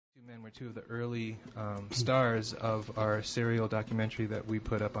men were two of the early stars of our serial documentary that we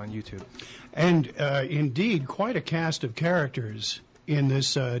put up on YouTube. And indeed, quite a cast of characters in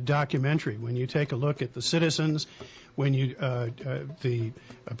this documentary. When you take a look at the citizens, when you the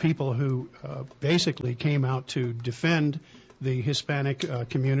people who basically came out to defend the Hispanic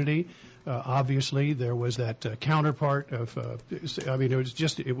community. Obviously, there was that counterpart of, I mean,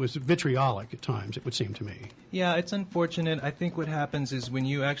 it was vitriolic at times, it would seem to me. Yeah, it's unfortunate. I think what happens is when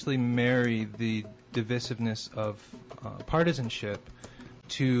you actually marry the divisiveness of partisanship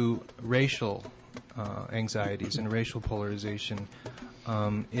to racial anxieties and racial polarization,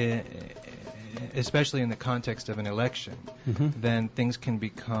 especially in the context of an election, then things can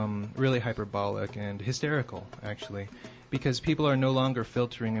become really hyperbolic and hysterical, actually. Because people are no longer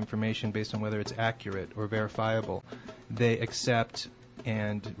filtering information based on whether it's accurate or verifiable. They accept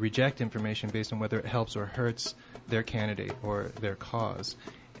and reject information based on whether it helps or hurts their candidate or their cause.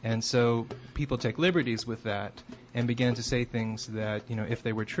 And so people take liberties with that and begin to say things that, you know, if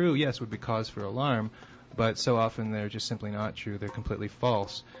they were true, yes, would be cause for alarm, but so often they're just simply not true. They're completely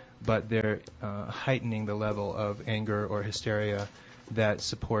false, but they're heightening the level of anger or hysteria that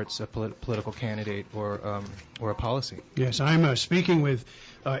supports a political candidate or a policy. Yes, I'm speaking with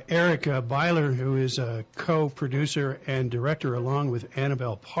Eric Byler, who is a co-producer and director, along with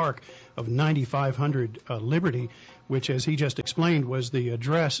Annabelle Park, of 9500 Liberty, which, as he just explained, was the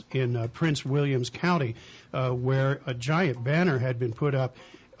address in Prince Williams County, where a giant banner had been put up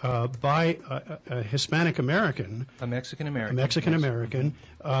by a Hispanic American, a Mexican American,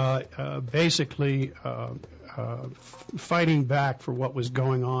 basically fighting back for what was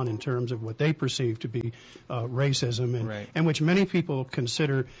going on in terms of what they perceive to be racism, and which many people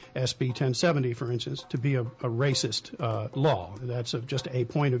consider SB 1070, for instance, to be a racist law. That's just a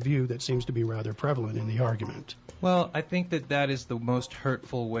point of view that seems to be rather prevalent in the argument. Well, I think that is the most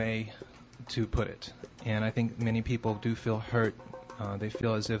hurtful way to put it, and I think many people do feel hurt. They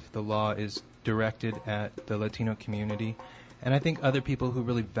feel as if the law is directed at the Latino community. And I think other people who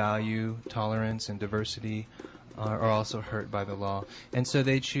really value tolerance and diversity are also hurt by the law. And so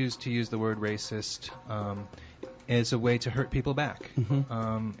they choose to use the word racist as a way to hurt people back.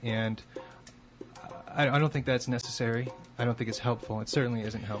 And I don't think that's necessary. I don't think it's helpful. It certainly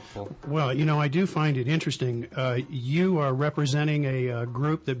isn't helpful. Well, you know, I do find it interesting. You are representing a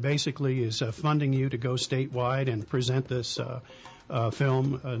group that basically is funding you to go statewide and present this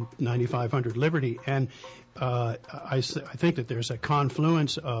film, 9500 Liberty, and I think that there's a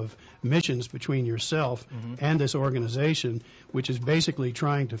confluence of missions between yourself and this organization, which is basically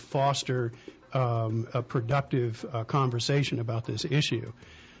trying to foster a productive conversation about this issue.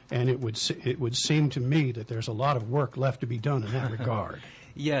 And it would seem to me that there's a lot of work left to be done in that regard.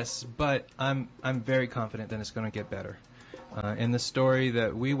 Yes, but I'm very confident that it's going to get better. In the story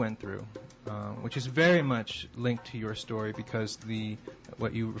that we went through, which is very much linked to your story, because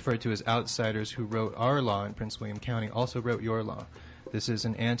what you referred to as outsiders who wrote our law in Prince William County also wrote your law. This is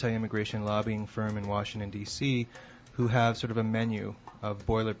an anti-immigration lobbying firm in Washington, D.C., who have sort of a menu of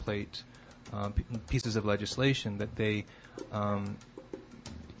boilerplate pieces of legislation that they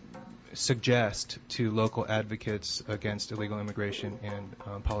suggest to local advocates against illegal immigration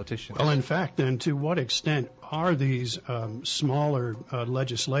and politicians. Well, in fact, then, to what extent are these smaller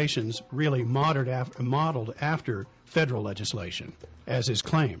legislations really modeled after federal legislation, as is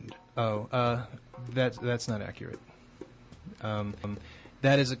claimed? Oh, that's not accurate.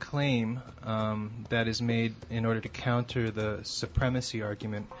 That is a claim that is made in order to counter the supremacy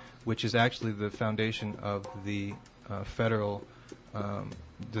argument, which is actually the foundation of the federal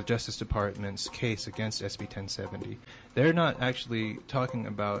the Justice Department's case against SB 1070. They're not actually talking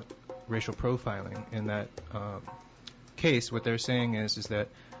about racial profiling in that case. What they're saying is that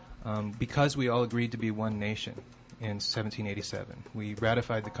because we all agreed to be one nation in 1787, we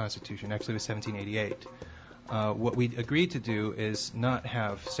ratified the Constitution. Actually, it was 1788. What we agreed to do is not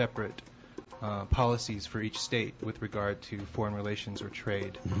have separate policies for each state with regard to foreign relations or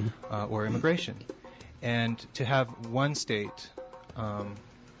trade or immigration, and to have one state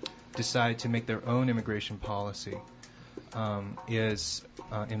decide to make their own immigration policy is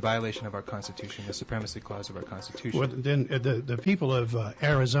in violation of our Constitution, the supremacy clause of our Constitution. Well, then the people of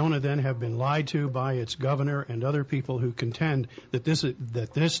Arizona then have been lied to by its governor and other people who contend that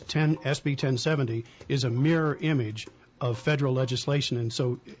SB 1070 is a mirror image of federal legislation, and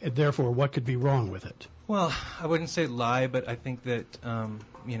so therefore what could be wrong with it? Well, I wouldn't say lie, but I think that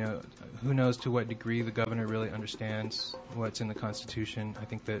who knows to what degree the governor really understands what's in the Constitution. I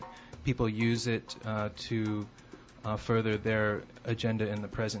think that people use it to further their agenda in the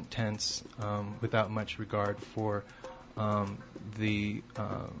present tense without much regard for the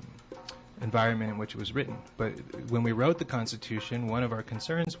environment in which it was written. But when we wrote the Constitution, one of our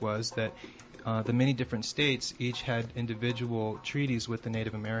concerns was that the many different states each had individual treaties with the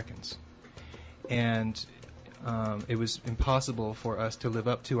Native Americans. And it was impossible for us to live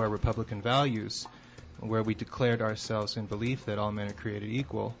up to our Republican values, where we declared ourselves in belief that all men are created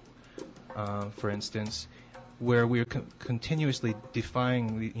equal, for instance, where we were continuously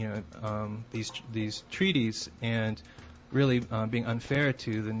defying these treaties and really being unfair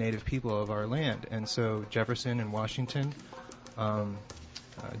to the native people of our land. And so Jefferson and Washington,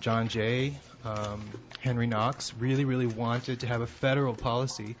 John Jay, Henry Knox really wanted to have a federal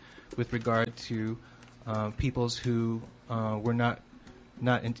policy with regard to peoples who were not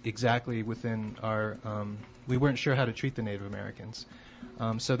exactly within our, we weren't sure how to treat the Native Americans.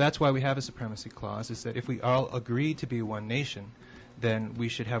 So that's why we have a supremacy clause, is that if we all agree to be one nation, then we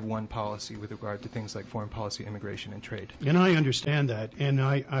should have one policy with regard to things like foreign policy, immigration, and trade. And I understand that, and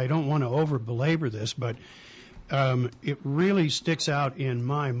I don't want to over-belabor this, but it really sticks out in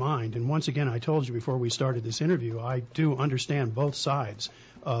my mind. And once again, I told you before we started this interview, I do understand both sides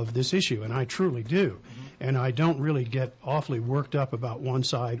of this issue, and I truly do. And I don't really get awfully worked up about one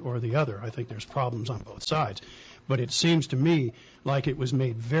side or the other. I think there's problems on both sides. But it seems to me like it was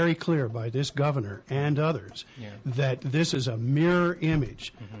made very clear by this governor and others that this is a mirror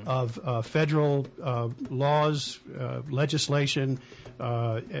image of federal laws, legislation,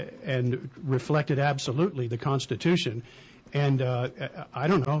 and reflected absolutely the Constitution. And I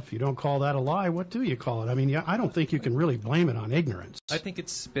don't know, if you don't call that a lie, what do you call it? I mean, I don't think you can really blame it on ignorance. I think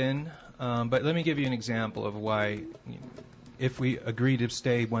it's spin, but let me give you an example of why, if we agree to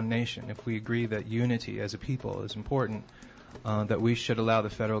stay one nation, if we agree that unity as a people is important, that we should allow the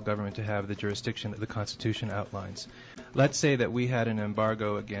federal government to have the jurisdiction that the Constitution outlines. Let's say that we had an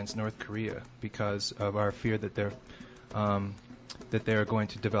embargo against North Korea because of our fear that they're going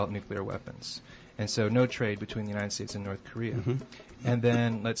to develop nuclear weapons. And so no trade between the United States and North Korea. And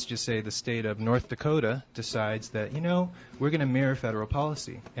then let's just say the state of North Dakota decides that, we're going to mirror federal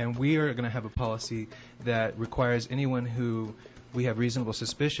policy. And we are going to have a policy that requires anyone who we have reasonable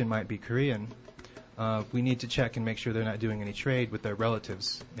suspicion might be Korean, we need to check and make sure they're not doing any trade with their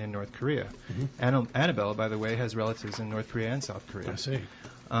relatives in North Korea. Annabelle, by the way, has relatives in North Korea and South Korea. I see.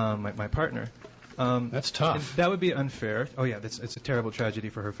 My partner. That's tough. That would be unfair. Oh, yeah, it's a terrible tragedy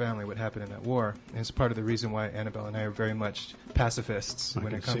for her family, what happened in that war. And it's part of the reason why Annabelle and I are very much pacifists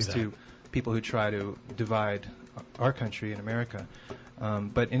when it comes to people who try to divide our country in America.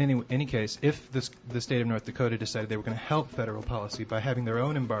 But in any case, if the state of North Dakota decided they were going to help federal policy by having their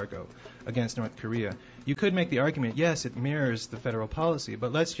own embargo against North Korea, you could make the argument, yes, it mirrors the federal policy,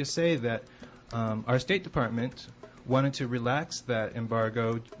 but let's just say that our State Department wanted to relax that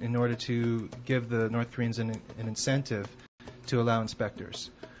embargo in order to give the North Koreans an incentive to allow inspectors.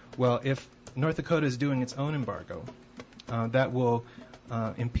 Well, if North Dakota is doing its own embargo, that will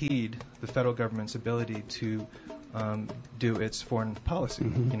impede the federal government's ability to do its foreign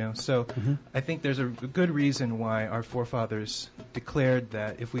policy. So I think there's a good reason why our forefathers declared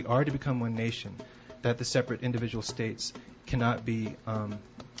that if we are to become one nation, that the separate individual states cannot be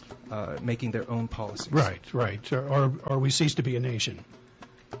making their own policies. Right. Or we cease to be a nation.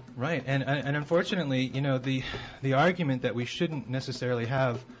 Right. And unfortunately, the argument that we shouldn't necessarily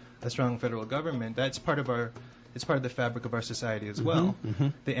have a strong federal government, it's part of the fabric of our society as well.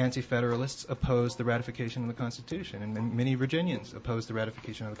 The anti-federalists opposed the ratification of the Constitution, and many Virginians opposed the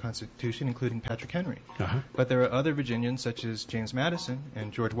ratification of the Constitution, including Patrick Henry. But there are other Virginians, such as James Madison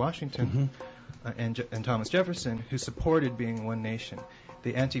and George Washington and Thomas Jefferson, who supported being one nation.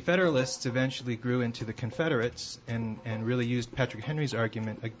 The anti-federalists eventually grew into the Confederates and really used Patrick Henry's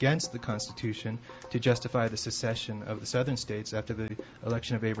argument against the Constitution to justify the secession of the southern states after the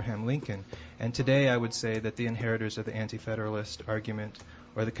election of Abraham Lincoln. And today I would say that the inheritors of the anti-federalist argument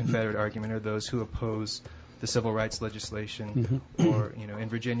or the Confederate argument are those who oppose the civil rights legislation. Or, in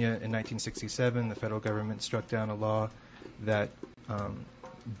Virginia in 1967, the federal government struck down a law that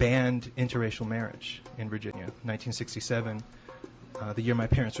banned interracial marriage in Virginia. 1967. The year my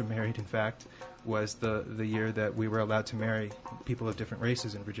parents were married, in fact, was the year that we were allowed to marry people of different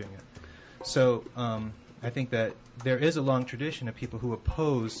races in Virginia. So I think that there is a long tradition of people who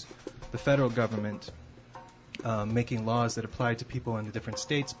oppose the federal government making laws that apply to people in the different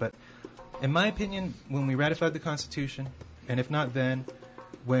states. But in my opinion, when we ratified the Constitution, and if not then,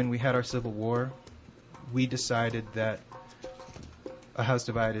 when we had our Civil War, we decided that a house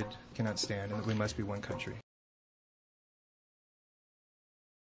divided cannot stand and that we must be one country.